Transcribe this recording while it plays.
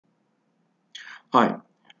Hi,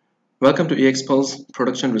 welcome to AXPulse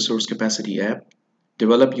Production Resource Capacity app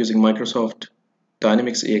developed using Microsoft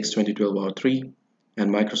Dynamics AX 2012 R3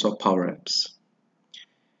 and Microsoft Power Apps.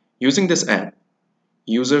 Using this app,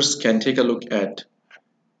 users can take a look at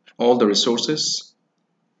all the resources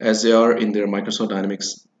as they are in their Microsoft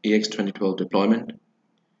Dynamics AX 2012 deployment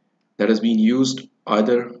that has been used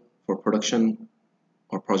either for production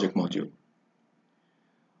or project module.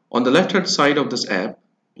 On the left-hand side of this app,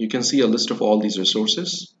 you can see a list of all these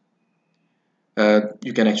resources.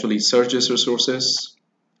 You can actually search these resources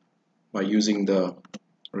by using the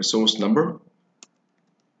resource number,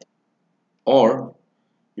 or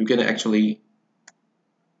you can actually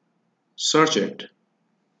search it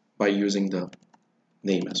by using the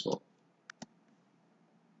name as well.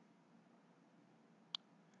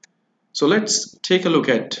 So let's take a look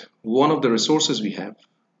at one of the resources we have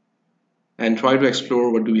and try to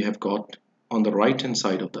explore what do we have got on the right hand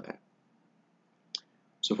side of the app.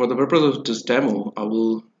 So for the purpose of this demo, I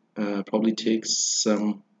will probably take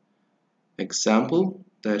some example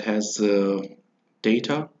that has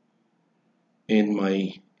data in my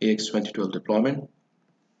AX 2012 deployment.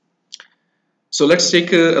 So let's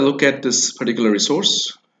take a look at this particular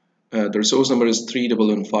resource. The resource number is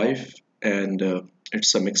 3115 and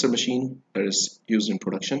it's a mixer machine that is used in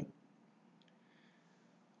production.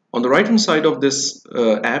 On the right hand side of this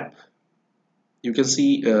app, you can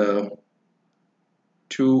see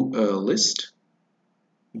two lists.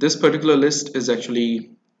 This particular list is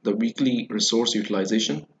actually the weekly resource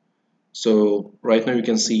utilization. So right now you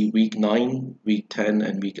can see week 9, week 10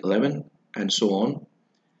 and week 11 and so on.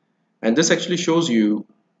 And this actually shows you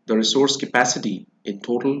the resource capacity in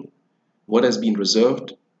total, what has been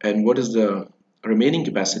reserved and what is the remaining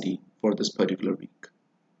capacity for this particular week.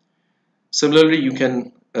 Similarly, you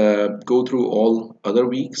can go through all other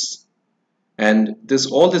weeks, and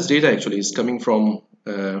all this data actually is coming from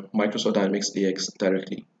Microsoft Dynamics AX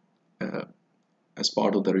directly as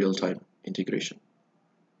part of the real-time integration.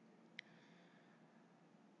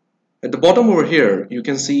 At the bottom over here, you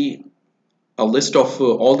can see a list of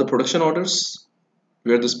all the production orders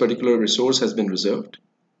where this particular resource has been reserved.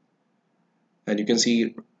 And you can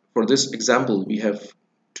see for this example, we have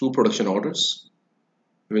 2 production orders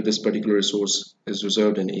where this particular resource is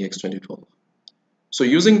reserved in AX 2012. So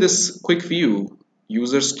using this quick view,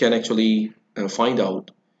 users can actually find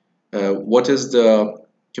out what is the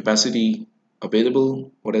capacity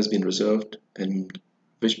available, what has been reserved, and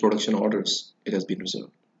which production orders it has been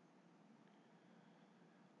reserved.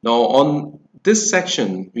 Now on this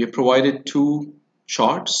section, we have provided 2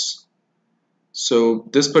 charts. So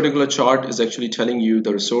this particular chart is actually telling you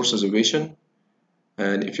the resource reservation,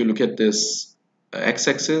 and if you look at this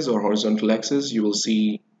x-axis or horizontal axis, you will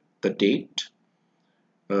see the date.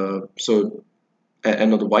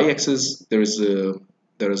 And on the y-axis there is the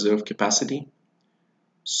reserve capacity.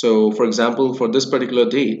 So for example, for this particular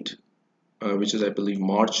date, which is I believe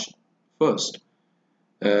March 1st,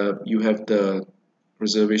 you have the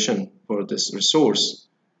reservation for this resource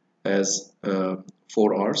as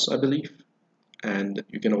 4 hours, I believe, and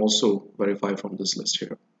you can also verify from this list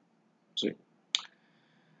here.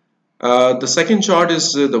 The second chart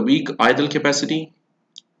is the week idle capacity,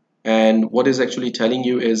 and what is actually telling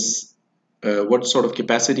you is what sort of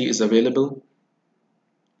capacity is available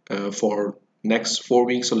for next 4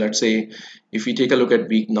 weeks. So let's say if we take a look at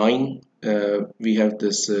week 9, we have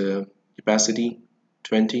this capacity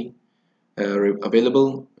 20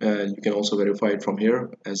 available, and you can also verify it from here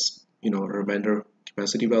as a remainder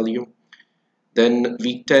capacity value. Then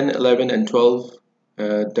week 10, 11 and 12,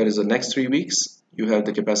 that is the next 3 weeks, you have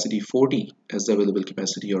the capacity 40 as the available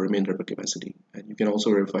capacity or remainder capacity, and you can also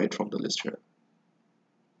verify it from the list here.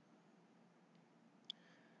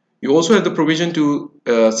 You also have the provision to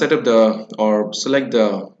set up or select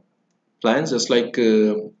the plans, just like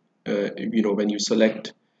when you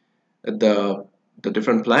select the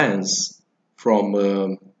different plans from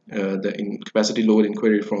the capacity load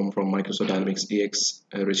inquiry from Microsoft Dynamics AX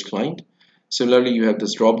Rich Client. Similarly, you have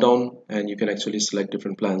this drop down and you can actually select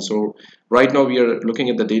different plans. So right now we are looking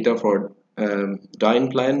at the data for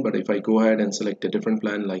Dyn plan, but if I go ahead and select a different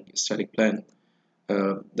plan like static plan,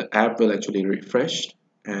 the app will actually refresh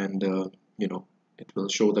and it will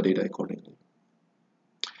show the data accordingly.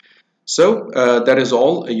 So that is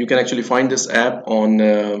all. You can actually find this app on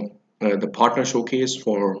the partner showcase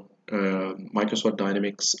for Microsoft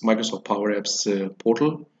Power Apps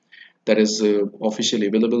portal that is officially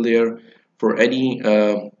available there. For any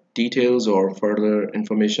details or further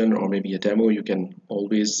information or maybe a demo, you can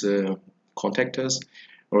always contact us.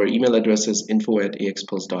 Our email address is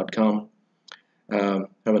info@axpulse.com. Have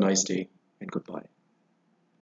a nice day and goodbye.